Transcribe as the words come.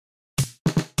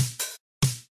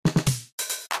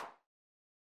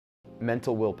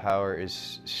Mental willpower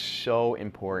is so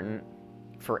important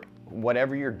for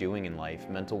whatever you're doing in life.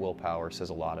 Mental willpower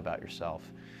says a lot about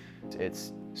yourself.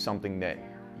 It's something that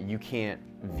you can't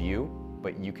view,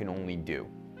 but you can only do.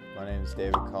 My name is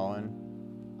David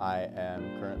Cohen. I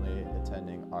am currently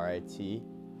attending RIT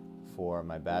for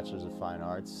my Bachelor's of Fine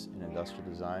Arts in Industrial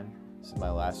Design. This is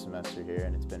my last semester here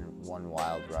and it's been one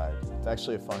wild ride. It's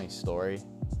actually a funny story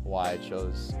why I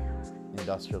chose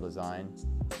industrial design.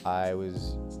 I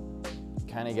was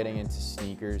kind of getting into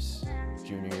sneakers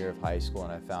junior year of high school,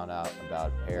 and I found out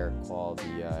about a pair called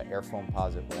the Air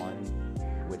Foamposite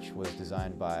 1, which was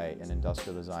designed by an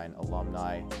industrial design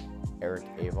alumni,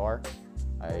 Avar.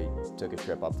 I took a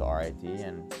trip up to RIT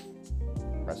and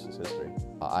the rest is history.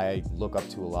 I look up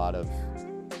to a lot of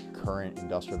current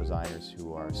industrial designers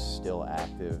who are still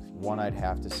active. One I'd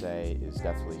have to say is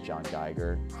definitely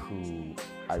Geiger, who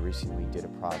I recently did a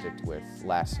project with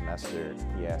last semester.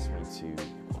 He asked me to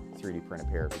 3D print a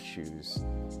pair of his shoes,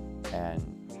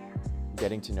 and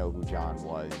getting to know who John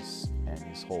was and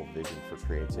his whole vision for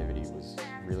creativity was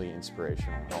really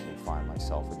inspirational and helped me find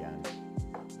myself again.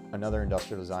 Another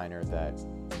industrial designer that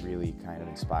really kind of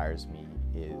inspires me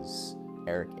is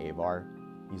Avar.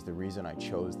 He's the reason I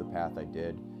chose the path I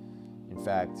did. In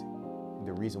fact,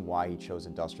 the reason why he chose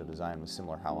industrial design was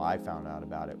similar how I found out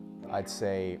about it. I'd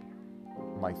say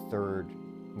my third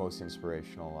most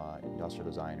inspirational industrial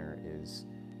designer is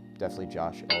definitely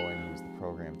Josh Owen. He's the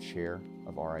program chair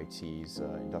of RIT's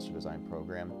industrial design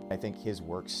program. I think his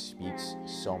work speaks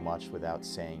so much without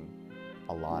saying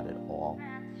a lot at all.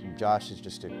 Josh is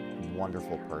just a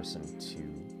wonderful person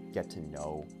to get to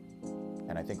know,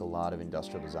 and I think a lot of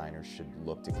industrial designers should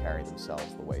look to carry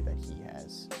themselves the way that he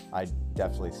has. I'd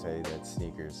definitely say that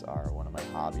sneakers are one of my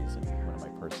hobbies and one of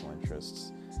my personal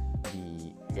interests.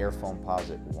 The Air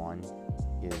Foamposite 1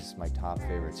 is my top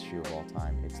favorite shoe of all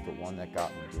time. It's the one that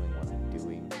got me doing what I'm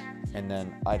doing. And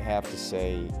then I'd have to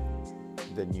say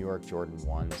the New York Jordan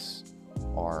 1s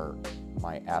are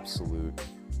my absolute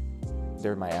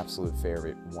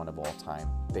favorite one of all time.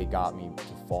 They got me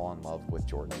to fall in love with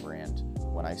Jordan brand.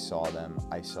 When I saw them,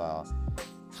 I saw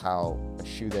how a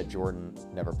shoe that Jordan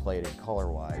never played in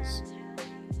color-wise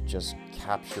just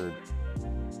captured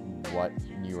what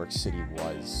New York City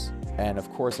was. And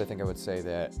of course, I think I would say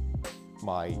that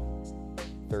my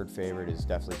third favorite is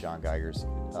definitely Geiger's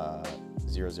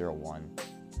 001,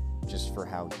 just for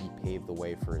how he paved the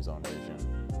way for his own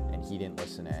vision. And he didn't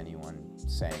listen to anyone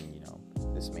saying, you know,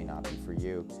 this may not be for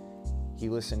you. He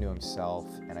listened to himself,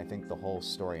 and I think the whole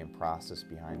story and process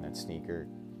behind that sneaker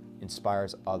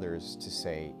inspires others to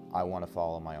say, I want to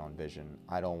follow my own vision.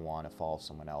 I don't want to follow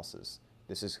someone else's.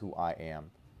 This is who I am.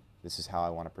 This is how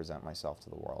I want to present myself to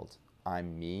the world.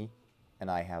 I'm me, and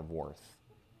I have worth.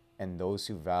 And those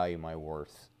who value my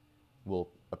worth will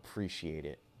appreciate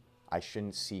it. I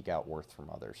shouldn't seek out worth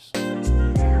from others.